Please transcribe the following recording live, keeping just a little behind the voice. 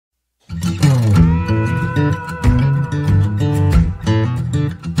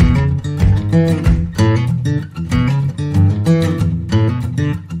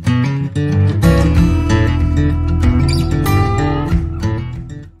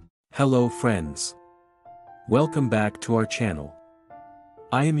Hello friends. Welcome back to our channel.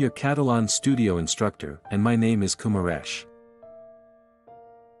 I am your Katalon studio instructor and my name is Kumaresh.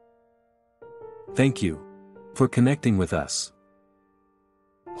 Thank you for connecting with us.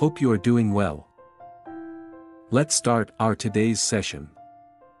 Hope you are doing well. Let's start our today's session.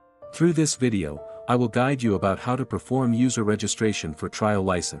 Through this video, I will guide you about how to perform user registration for trial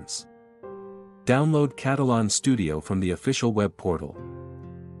license. Download Katalon Studio from the official web portal.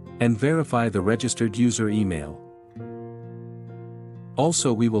 And verify the registered user email.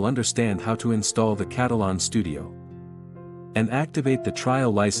 Also, we will understand how to install the Katalon Studio and activate the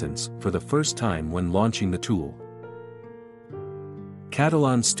trial license for the first time when launching the tool.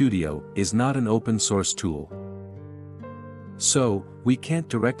 Katalon Studio is not an open source tool, so we can't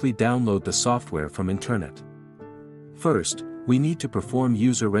directly download the software from internet. First, we need to perform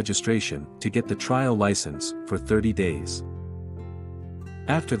user registration to get the trial license for 30 days.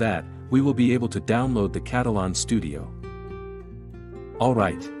 After that, we will be able to download the Katalon Studio.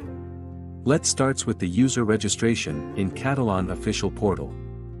 Alright. Let's start with the user registration in Katalon official portal.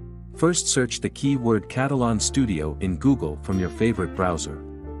 First, search the keyword Katalon Studio in Google from your favorite browser.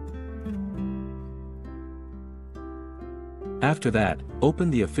 After that, open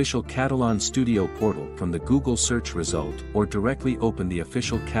the official Katalon Studio portal from the Google search result or directly open the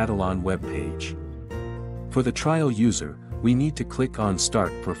official Katalon web page. For the trial user, we need to click on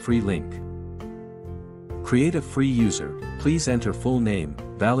Start for Free link. Create a free user, please enter full name,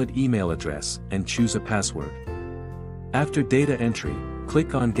 valid email address, and choose a password. After data entry,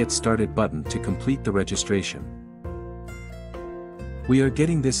 click on Get Started button to complete the registration. We are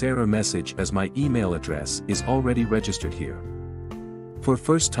getting this error message as my email address is already registered here. For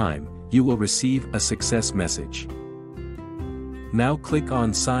first time, you will receive a success message. Now click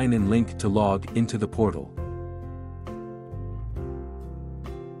on Sign in link to log into the portal.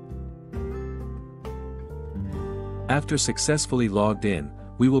 After successfully logged in,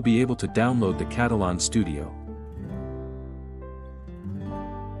 we will be able to download the Katalon Studio.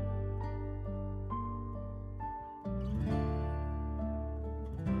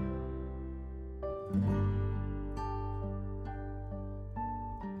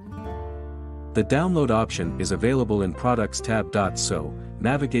 The download option is available in Products tab. So,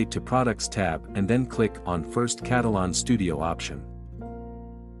 navigate to Products tab and then click on First Katalon Studio option.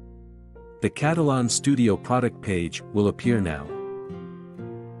 The Katalon Studio product page will appear now.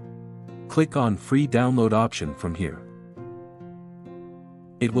 Click on Free Download option from here.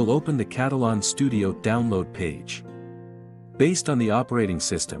 It will open the Katalon Studio download page. Based on the operating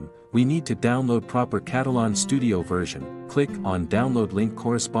system, we need to download proper Katalon Studio version. Click on Download link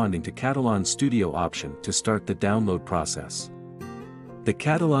corresponding to Katalon Studio option to start the download process. The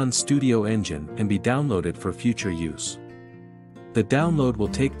Katalon Studio engine can be downloaded for future use. The download will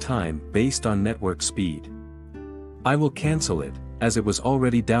take time based on network speed. I will cancel it, as it was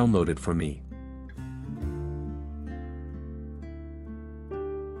already downloaded for me.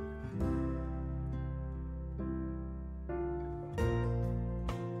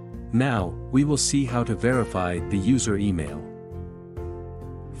 Now, we will see how to verify the user email.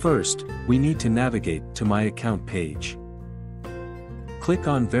 First, we need to navigate to My Account page. Click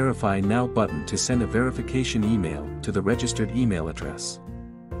on Verify Now button to send a verification email to the registered email address.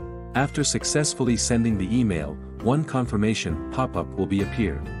 After successfully sending the email, one confirmation pop-up will be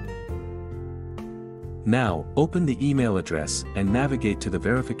appeared. Now, open the email address and navigate to the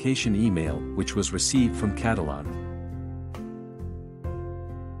verification email which was received from Katalon.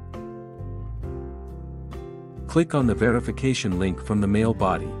 Click on the verification link from the mail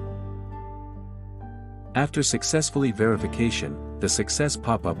body. After successfully verification, the success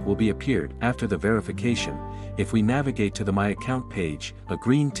pop-up will be appeared after the verification. If we navigate to the My Account page, a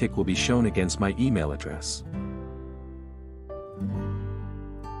green tick will be shown against my email address.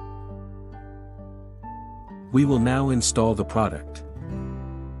 We will now install the product.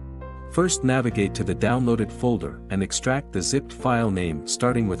 First, navigate to the downloaded folder and extract the zipped file name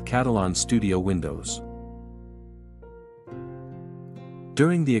starting with Katalon Studio Windows.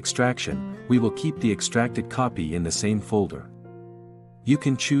 During the extraction, we will keep the extracted copy in the same folder. You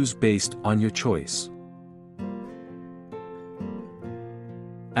can choose based on your choice.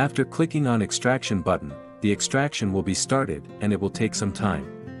 After clicking on Extraction button, the extraction will be started and it will take some time.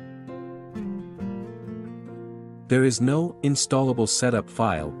 There is no installable setup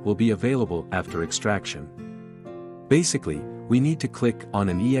file will be available after extraction. Basically, we need to click on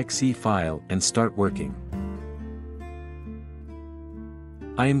an exe file and start working.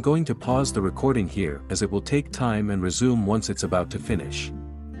 I am going to pause the recording here as it will take time and resume once it's about to finish.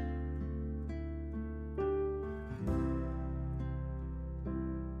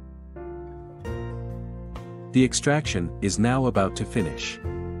 The extraction is now about to finish.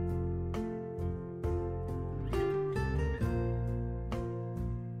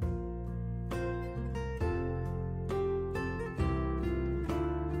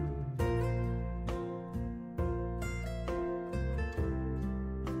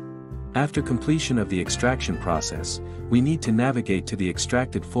 After completion of the extraction process, we need to navigate to the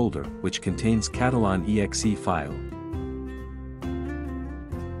extracted folder, which contains Katalon exe file.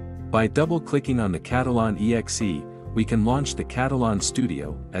 By double-clicking on the Katalon exe, we can launch the Katalon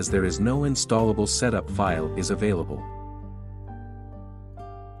Studio, as there is no installable setup file is available.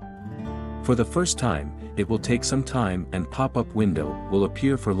 For the first time, it will take some time and pop-up window will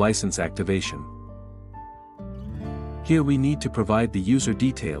appear for license activation. Here we need to provide the user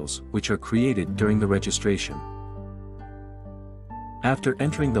details, which are created during the registration. After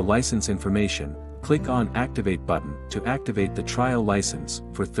entering the license information, click on Activate button to activate the trial license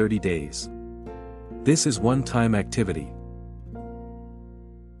for 30 days. This is one-time activity.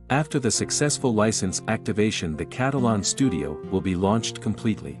 After the successful license activation, the Katalon Studio will be launched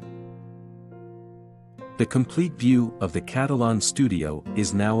completely. The complete view of the Katalon Studio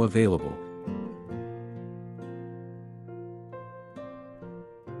is now available.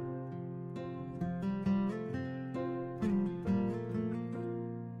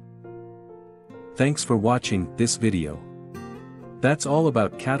 Thanks for watching this video. That's all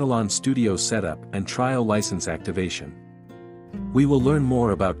about Katalon Studio setup and trial license activation. We will learn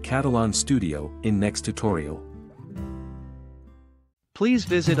more about Katalon Studio in next tutorial. Please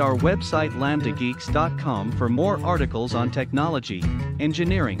visit our website lambdageeks.com for more articles on technology,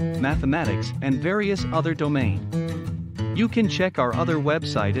 engineering, mathematics, and various other domains. You can check our other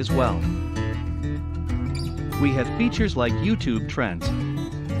website as well. We have features like YouTube Trends,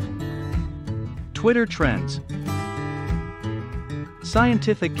 Twitter Trends,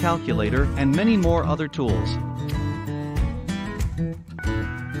 Scientific Calculator, and many more other tools.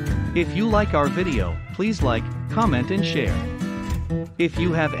 If you like our video, please like, comment and share. If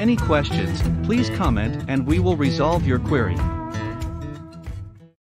you have any questions, please comment and we will resolve your query.